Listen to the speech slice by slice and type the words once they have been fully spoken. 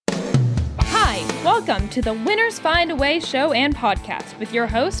Welcome to the Winners Find a Way show and podcast with your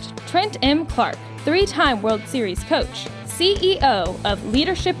host, Trent M. Clark, 3-time World Series coach, CEO of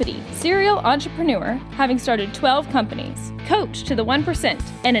Leadershipity, serial entrepreneur, having started 12 companies, coach to the 1%,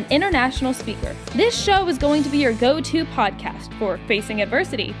 and an international speaker. This show is going to be your go-to podcast for facing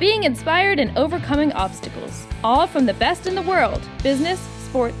adversity, being inspired, and overcoming obstacles, all from the best in the world, business,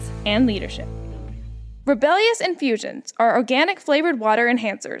 sports, and leadership. Rebellious Infusions are organic flavored water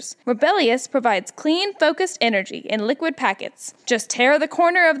enhancers. Rebellious provides clean, focused energy in liquid packets. Just tear the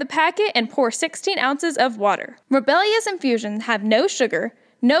corner of the packet and pour 16 ounces of water. Rebellious Infusions have no sugar,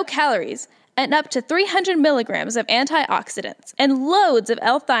 no calories, and up to 300 milligrams of antioxidants and loads of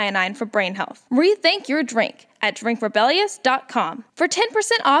L-theanine for brain health. Rethink your drink at drinkrebellious.com. For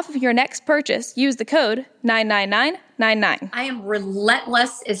 10% off of your next purchase, use the code 99999. I am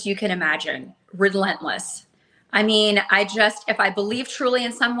relentless as you can imagine. Relentless. I mean, if I believe truly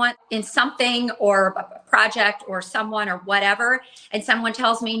in someone, in something or a project or someone or whatever, and someone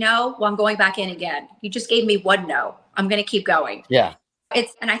tells me no, well, I'm going back in again. You just gave me one no. I'm going to keep going. Yeah.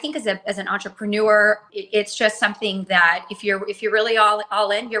 And I think as an entrepreneur, it's just something that if you're really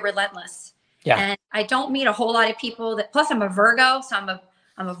all in, you're relentless. Yeah. And I don't meet a whole lot of people plus I'm a Virgo, so I'm a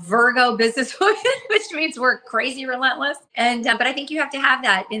Virgo businesswoman, which means we're crazy relentless. And but I think you have to have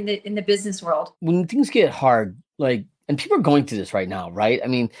that in the business world. When things get hard, and people are going through this right now, right? I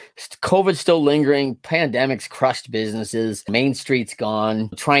mean, COVID's still lingering, pandemic's crushed businesses, Main Street's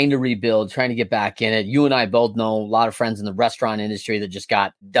gone, trying to rebuild, trying to get back in it. You and I both know a lot of friends in the restaurant industry that just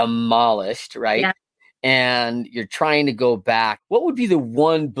got demolished, right? Yeah. And you're trying to go back. What would be the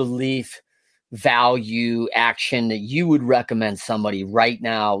one belief, value, action that you would recommend somebody right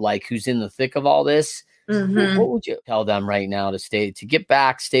now, like who's in the thick of all this? Mm-hmm. What would you tell them right now to get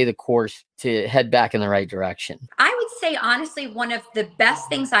back, stay the course, to head back in the right direction? I would say, honestly, one of the best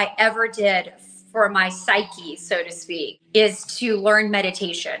things I ever did for my psyche, so to speak, is to learn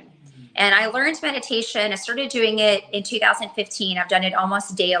meditation. And I learned meditation. I started doing it in 2015. I've done it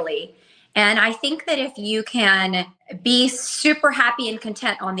almost daily. And I think that if you can be super happy and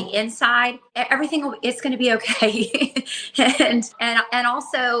content on the inside, everything is going to be okay. and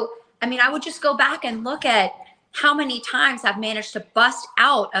also, I mean, I would just go back and look at how many times I've managed to bust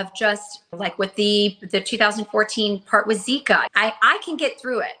out of just like with the 2014 part with Zika. I can get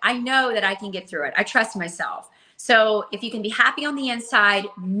through it. I know that I can get through it. I trust myself. So if you can be happy on the inside,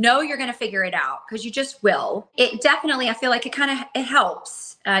 know you're going to figure it out because you just will. It definitely, I feel like it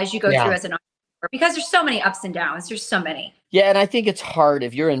helps as you go through as an entrepreneur because there's so many ups and downs. There's so many. Yeah. And I think it's hard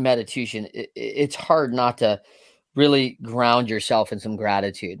if you're in meditation, it's hard not to really ground yourself in some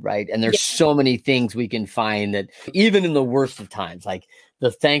gratitude, right? And there's so many things we can find that even in the worst of times, like the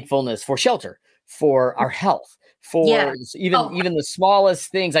thankfulness for shelter, for our health, for even the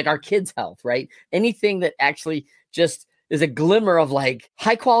smallest things like our kids' health, right? Anything that actually just is a glimmer of like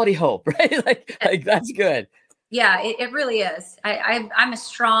high quality hope, right? like that's good. Yeah, it really is. I'm a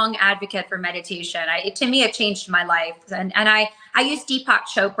strong advocate for meditation. To me, it changed my life. And I use Deepak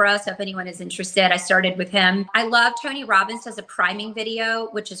Chopra. So if anyone is interested, I started with him. I love Tony Robbins does a priming video,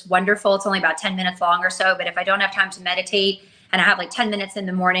 which is wonderful. It's only about 10 minutes long or so. But if I don't have time to meditate and I have like 10 minutes in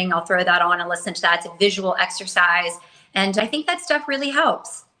the morning, I'll throw that on and listen to that. It's a visual exercise. And I think that stuff really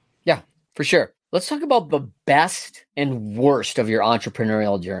helps. Yeah, for sure. Let's talk about the best and worst of your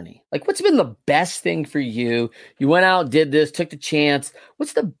entrepreneurial journey. Like what's been the best thing for you? You went out, did this, took the chance.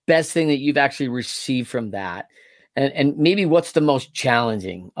 What's the best thing that you've actually received from that? And maybe what's the most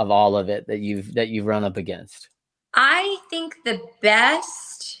challenging of all of it that you've run up against? I think the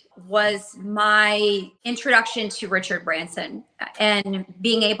best was my introduction to Richard Branson and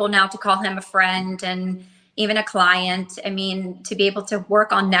being able now to call him a friend and even a client. I mean, to be able to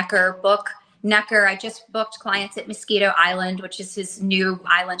work on book Necker. I just booked clients at Mosquito Island, which is his new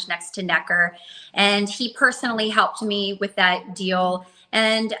island next to Necker. And he personally helped me with that deal.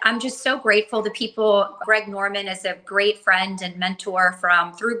 And I'm just so grateful to people. Greg Norman is a great friend and mentor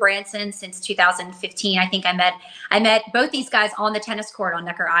through Branson since 2015. I think I met both these guys on the tennis court on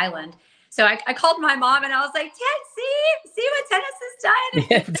Necker Island. So I called my mom and I was like, Dad, see what tennis has done?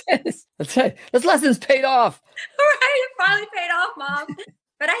 Yeah, tennis. That's right. This lesson's paid off. Right. It finally paid off, Mom.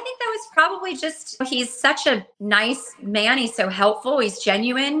 But I think that was probably just, he's such a nice man. He's so helpful. He's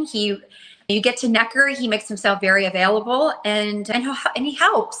genuine. You get to Necker, he makes himself very available and he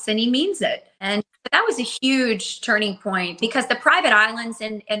helps and he means it. And that was a huge turning point because the private islands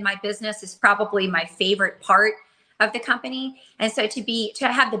in my business is probably my favorite part of the company. And so to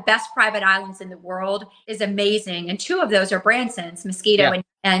have the best private islands in the world is amazing. And two of those are Branson's, Mosquito. Yeah.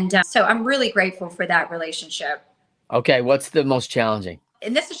 And so I'm really grateful for that relationship. Okay. What's the most challenging?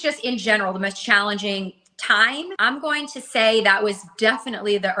 And this is just in general, the most challenging time. I'm going to say that was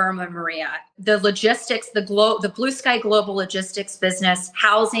definitely the Irma Maria, the logistics, the blue sky global logistics business,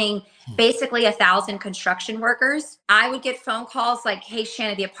 housing basically 1,000 construction workers. I would get phone calls like, hey,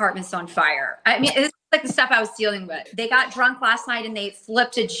 Shanna, the apartment's on fire. I mean, it's like the stuff I was dealing with. They got drunk last night and they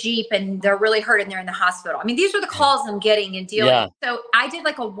flipped a Jeep and they're really hurt and they're in the hospital. I mean, these are the calls I'm getting and dealing with. So I did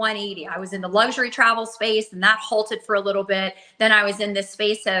like a 180. I was in the luxury travel space and that halted for a little bit. Then I was in this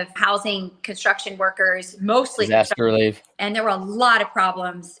space of housing construction workers, mostly disaster relief. And there were a lot of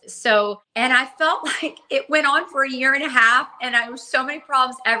problems. So, and I felt like it went on for a year and a half. And I was so many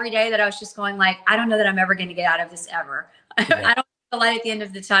problems every day that I was just going like, I don't know that I'm ever going to get out of this ever. Yeah. I don't the light at the end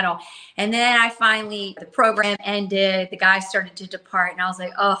of the tunnel. And then the program ended, the guy started to depart and I was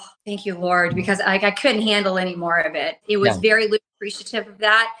like, oh, thank you, Lord, because I couldn't handle any more of it. It was very appreciative of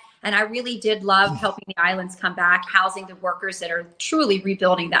that. And I really did love helping the islands come back, housing the workers that are truly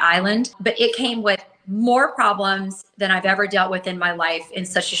rebuilding the island. But it came with more problems than I've ever dealt with in my life in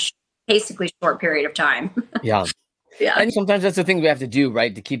such a basically short period of time. Yeah. Yeah. And sometimes that's the thing we have to do,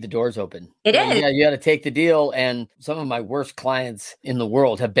 right? To keep the doors open. It is. Yeah, you got to take the deal. And some of my worst clients in the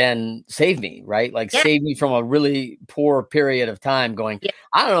world have been save me, right? Like save me from a really poor period of time going,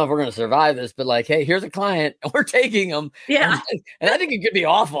 I don't know if we're going to survive this, but like, hey, here's a client and we're taking them. Yeah. And I think it could be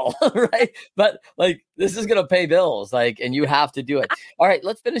awful, right? But like, this is going to pay bills, like, and you have to do it. All right,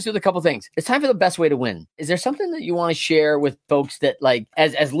 let's finish with a couple things. It's time for the best way to win. Is there something that you want to share with folks that like,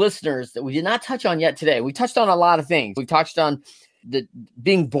 as listeners that we did not touch on yet today? We touched on a lot of things. We touched on the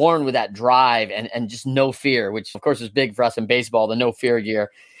being born with that drive and just no fear, which of course is big for us in baseball, the no fear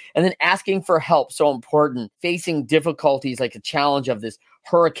gear. And then asking for help, so important. Facing difficulties like a challenge of this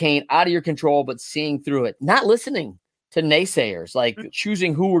hurricane out of your control, but seeing through it. Not listening to naysayers, like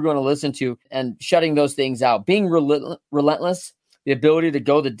choosing who we're going to listen to and shutting those things out. Being relentless, the ability to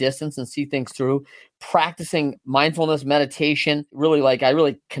go the distance and see things through. Practicing mindfulness, meditation,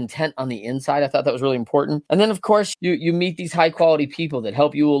 really content on the inside. I thought that was really important. And then, of course, you meet these high quality people that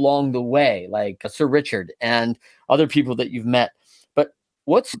help you along the way, like Sir Richard and other people that you've met. But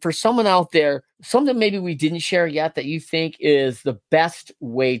what's, for someone out there, something maybe we didn't share yet that you think is the best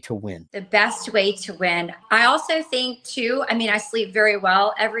way to win? The best way to win. I also think too, I mean, I sleep very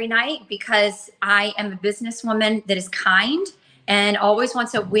well every night because I am a businesswoman that is kind and always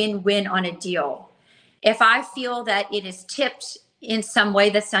wants a win-win on a deal. If I feel that it is tipped in some way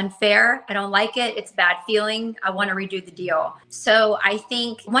that's unfair, I don't like it, it's a bad feeling, I want to redo the deal. So I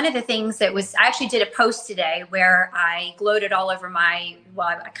think one of the things that was, I actually did a post today where I gloated all over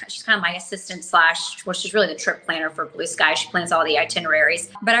she's kind of my assistant she's really the trip planner for Blue Sky. She plans all the itineraries.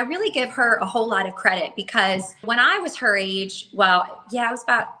 But I really give her a whole lot of credit because when I was her age,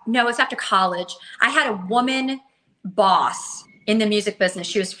 it's after college, I had a woman boss in the music business.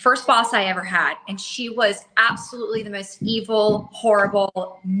 She was the first boss I ever had. And she was absolutely the most evil,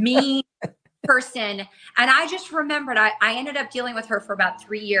 horrible, mean person. And I just remembered, I ended up dealing with her for about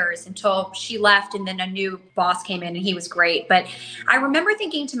 3 years until she left. And then a new boss came in and he was great. But I remember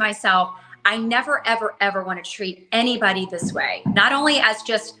thinking to myself, I never, ever, ever want to treat anybody this way. Not only as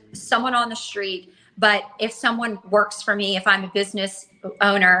just someone on the street, but if someone works for me, if I'm a business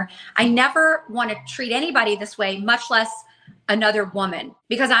owner, I never want to treat anybody this way, much less another woman,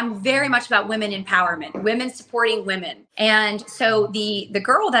 because I'm very much about women empowerment, women supporting women. And so the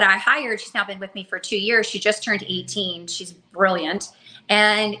girl that I hired, she's now been with me for 2 years. She just turned 18. She's brilliant.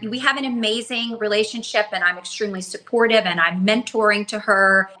 And we have an amazing relationship and I'm extremely supportive and I'm mentoring to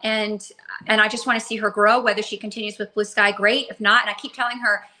her. And I just want to see her grow, whether she continues with Blue Sky, great. If not, and I keep telling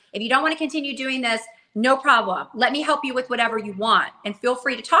her, if you don't want to continue doing this, no problem. Let me help you with whatever you want. And feel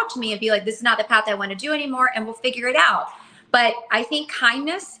free to talk to me and be like, this is not the path I want to do anymore. And we'll figure it out. But I think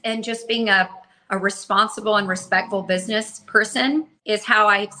kindness and just being a responsible and respectful business person is how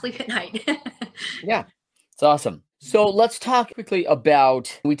I sleep at night. Yeah, it's awesome. So let's talk quickly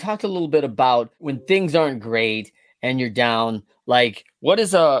we talked a little bit about when things aren't great and you're down, like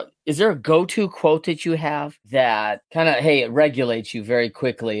is there a go-to quote that you have that kind of, hey, it regulates you very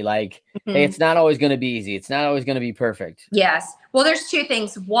quickly? Like, hey, it's not always going to be easy. It's not always going to be perfect. Yes. Well, there's two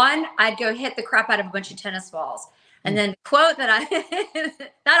things. One, I'd go hit the crap out of a bunch of tennis balls. And then the quote that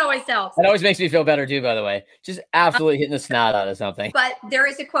that always helps. That always makes me feel better too, by the way. Just absolutely hitting the snot out of something. But there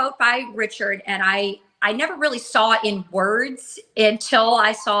is a quote by Richard, and I never really saw it in words until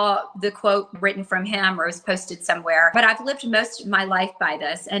I saw the quote written from him or it was posted somewhere. But I've lived most of my life by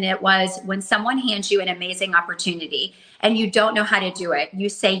this. And it was, when someone hands you an amazing opportunity and you don't know how to do it, you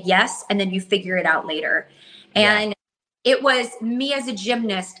say yes, and then you figure it out later. And it was me as a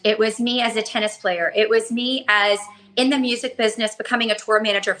gymnast. It was me as a tennis player. It was me as in the music business, becoming a tour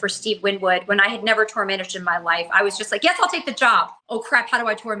manager for Steve Winwood when I had never tour managed in my life. I was just like, yes, I'll take the job. Oh crap, how do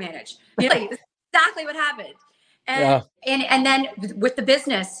I tour manage? Like, exactly what happened. And then with the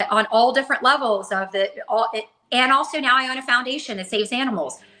business on all different levels of and also now I own a foundation that saves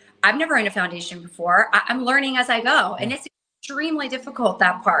animals. I've never owned a foundation before. I'm learning as I go, and it's extremely difficult,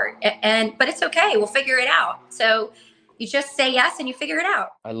 that part. But it's okay. We'll figure it out. So you just say yes and you figure it out.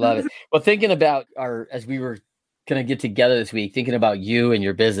 I love it. Well, thinking about as we were going to get together this week, thinking about you and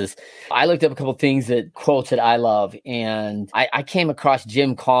your business, I looked up a couple of quotes that I love. And I came across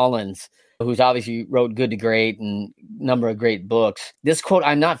Jim Collins, who's obviously wrote Good to Great and a number of great books. This quote,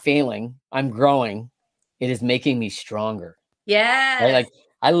 "I'm not failing, I'm growing. It is making me stronger." Yes. Right? Like,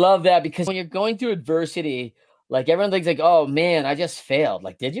 I love that, because when you're going through adversity, like, everyone thinks like, oh man, I just failed.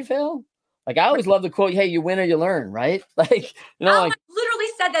 Like, did you fail? Like, I always love the quote, hey, you win or you learn, right? Like, Literally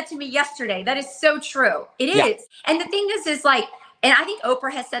said that to me yesterday. That is so true. It is. Yeah. And the thing is like, and I think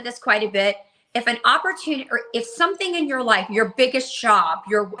Oprah has said this quite a bit. If an opportunity, or if something in your life, your biggest job,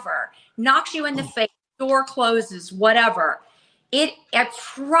 your whatever, knocks you in the face, door closes, whatever, I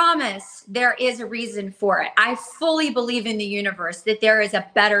promise there is a reason for it. I fully believe in the universe that there is a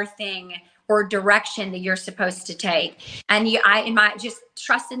better thing or direction that you're supposed to take. And just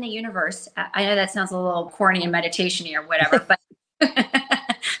trust in the universe. I know that sounds a little corny and meditation-y or whatever, but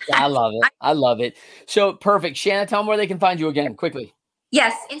I love it. I love it. So perfect. Shanna, tell them where they can find you again, quickly.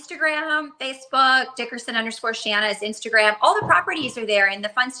 Yes, Instagram, Facebook, Dickerson_Shanna is Instagram. All the properties are there and the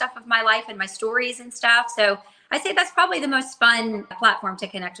fun stuff of my life and my stories and stuff. So I say that's probably the most fun platform to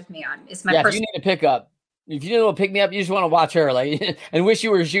connect with me on. Is my If you need a pickup. If you need a little pick me up, you just want to watch her, like, and wish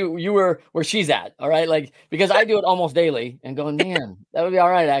you were where she's at. All right. Like, because I do it almost daily and going, man, that would be all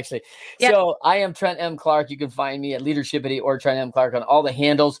right, actually. Yeah. So I am Trent M. Clark. You can find me at Leadershipity or Trent M. Clark on all the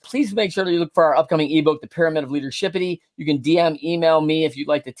handles. Please make sure that you look for our upcoming ebook, The Pyramid of Leadershipity. You can email me if you'd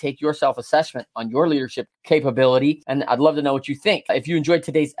like to take your self-assessment on your leadership capability. And I'd love to know what you think. If you enjoyed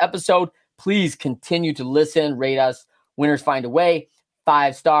today's episode, please continue to listen, rate us. Winners Find a Way,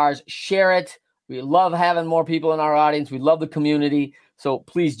 5 stars, share it. We love having more people in our audience. We love the community. So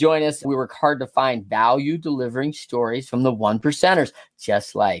please join us. We work hard to find value delivering stories from the 1%ers,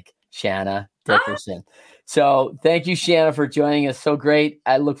 just like Shanna Dickerson. So thank you, Shanna, for joining us. So great.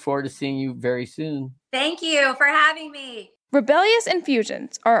 I look forward to seeing you very soon. Thank you for having me. Rebellious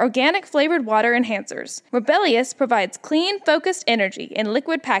Infusions are organic flavored water enhancers. Rebellious provides clean, focused energy in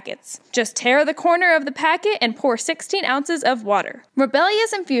liquid packets. Just tear the corner of the packet and pour 16 ounces of water.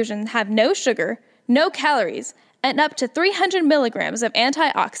 Rebellious Infusions have no sugar, no calories, and up to 300 milligrams of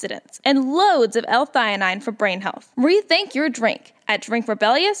antioxidants and loads of L-theanine for brain health. Rethink your drink at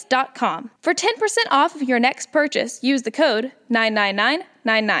drinkrebellious.com. For 10% off of your next purchase, use the code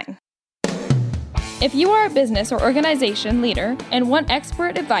 99999. If you are a business or organization leader and want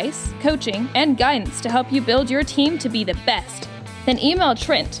expert advice, coaching, and guidance to help you build your team to be the best, then email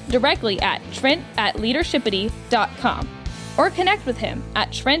Trent directly at trent@leadershipity.com or connect with him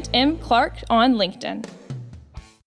at Trent M. Clark on LinkedIn.